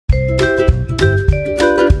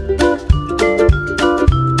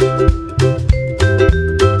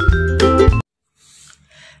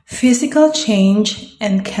Physical change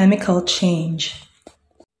and chemical change.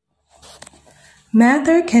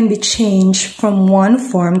 Matter can be changed from one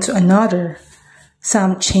form to another.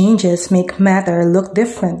 Some changes make matter look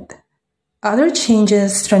different. Other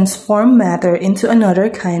changes transform matter into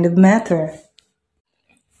another kind of matter.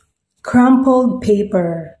 Crumpled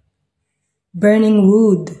paper, burning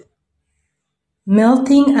wood,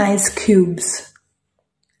 melting ice cubes,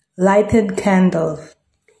 lighted candle.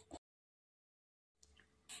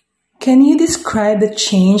 Can you describe the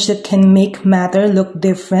change that can make matter look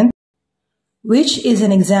different? Which is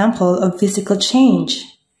an example of physical change?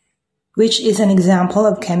 Which is an example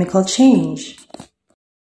of chemical change?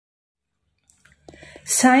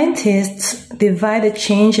 Scientists divide the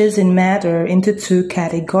changes in matter into two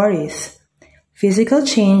categories: physical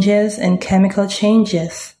changes and chemical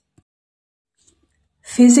changes.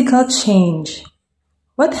 Physical change.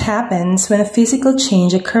 What happens when a physical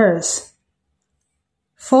change occurs?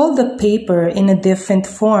 Fold the paper in a different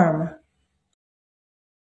form.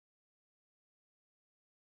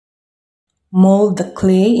 Mold the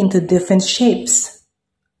clay into different shapes.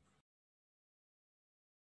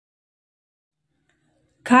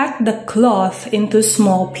 Cut the cloth into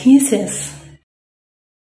small pieces.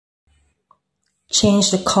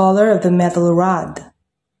 Change the color of the metal rod.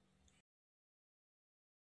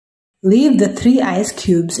 Leave the 3 ice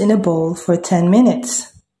cubes in a bowl for 10 minutes.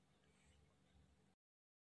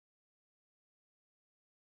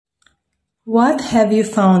 What have you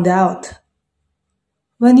found out?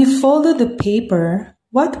 When you folded the paper,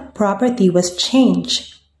 what property was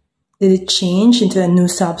changed? Did it change into a new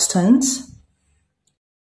substance?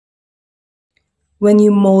 When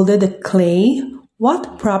you molded the clay,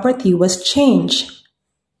 what property was changed?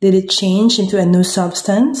 Did it change into a new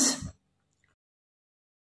substance?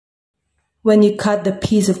 When you cut the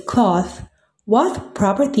piece of cloth, what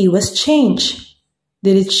property was changed?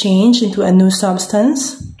 Did it change into a new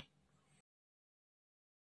substance?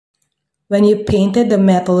 When you painted the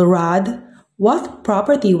metal rod, what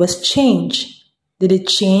property was changed? Did it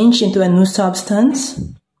change into a new substance?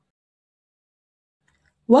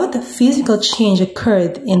 What physical change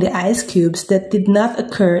occurred in the ice cubes that did not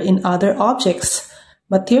occur in other objects,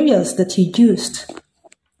 materials that you used?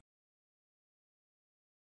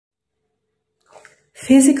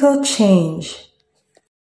 Physical change.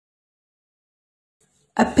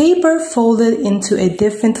 A paper folded into a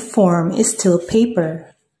different form is still paper.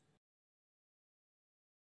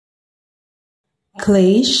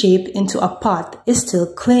 Clay shaped into a pot is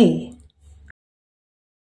still clay.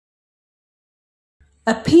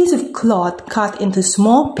 A piece of cloth cut into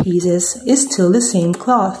small pieces is still the same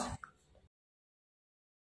cloth.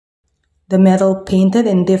 The metal painted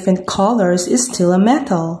in different colors is still a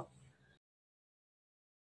metal.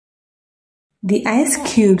 The ice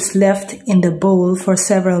cubes left in the bowl for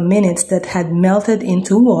several minutes that had melted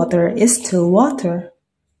into water is still water.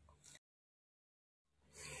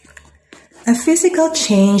 A physical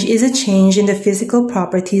change is a change in the physical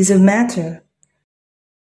properties of matter.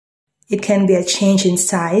 It can be a change in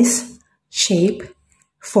size, shape,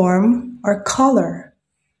 form, or color.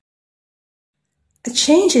 A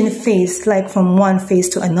change in phase, like from one phase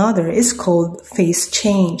to another, is called phase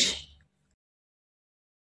change.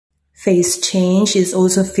 Phase change is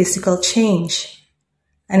also physical change.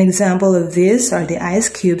 An example of this are the ice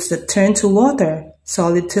cubes that turn to water,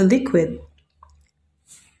 solid to liquid.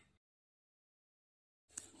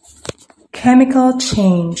 Chemical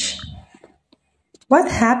change. What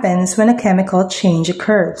happens when a chemical change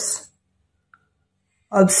occurs?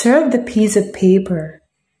 Observe the piece of paper.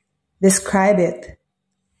 Describe it.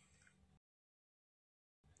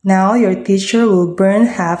 Now your teacher will burn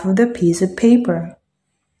half of the piece of paper.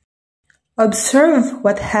 Observe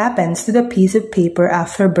what happens to the piece of paper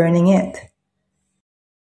after burning it.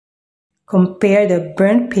 Compare the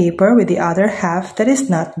burnt paper with the other half that is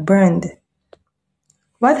not burned.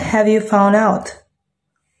 What have you found out?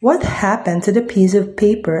 What happened to the piece of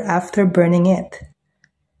paper after burning it?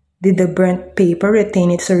 Did the burnt paper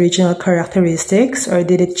retain its original characteristics, or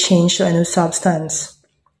did it change to a new substance?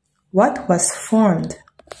 What was formed?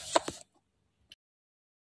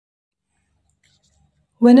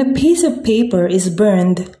 When a piece of paper is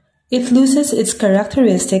burned, it loses its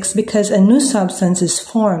characteristics because a new substance is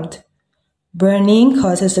formed. Burning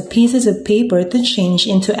causes the pieces of paper to change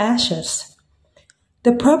into ashes.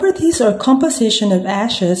 The properties or composition of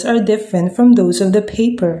ashes are different from those of the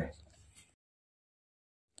paper.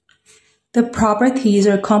 The properties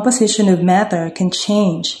or composition of matter can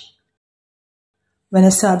change. When a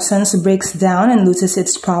substance breaks down and loses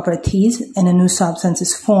its properties and a new substance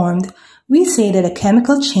is formed, we say that a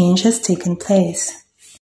chemical change has taken place.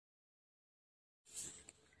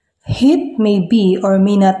 Heat may be or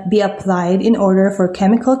may not be applied in order for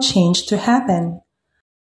chemical change to happen.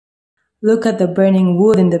 Look at the burning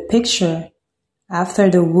wood in the picture. After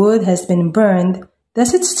the wood has been burned,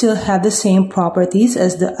 does it still have the same properties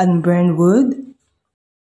as the unburned wood?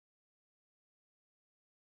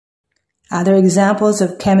 Other examples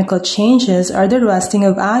of chemical changes are the rusting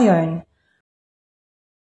of iron,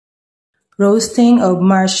 roasting of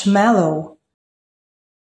marshmallow,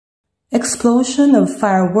 explosion of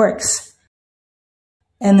fireworks,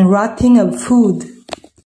 and rotting of food.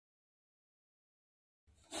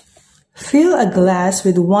 Fill a glass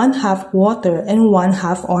with 1/2 water and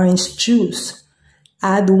 1/2 orange juice.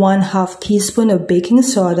 Add 1/2 teaspoon of baking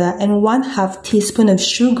soda and 1/2 teaspoon of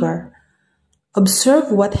sugar.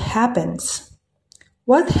 Observe what happens.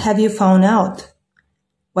 What have you found out?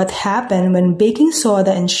 What happened when baking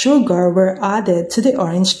soda and sugar were added to the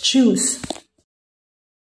orange juice?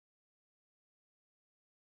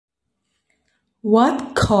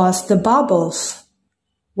 What caused the bubbles?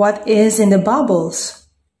 What is in the bubbles?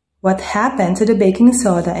 What happened to the baking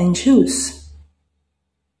soda and juice?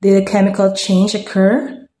 Did a chemical change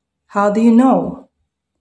occur? How do you know?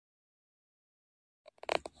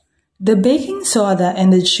 The baking soda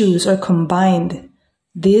and the juice are combined.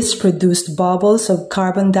 This produced bubbles of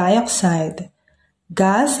carbon dioxide.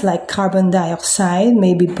 Gas like carbon dioxide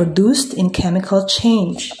may be produced in chemical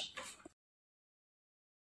change.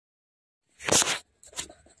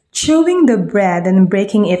 Chewing the bread and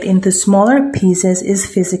breaking it into smaller pieces is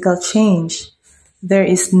physical change. There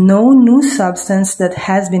is no new substance that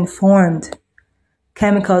has been formed.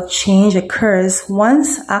 Chemical change occurs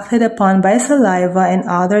once acted upon by saliva and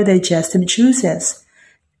other digestive juices,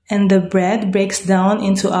 and the bread breaks down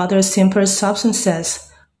into other simpler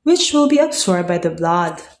substances, which will be absorbed by the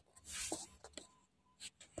blood.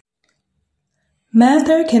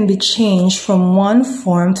 Matter can be changed from one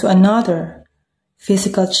form to another.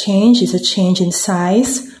 Physical change is a change in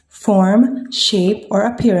size, form, shape, or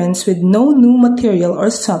appearance with no new material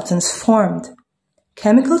or substance formed.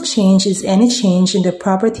 Chemical change is any change in the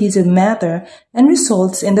properties of matter and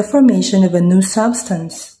results in the formation of a new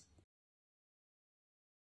substance.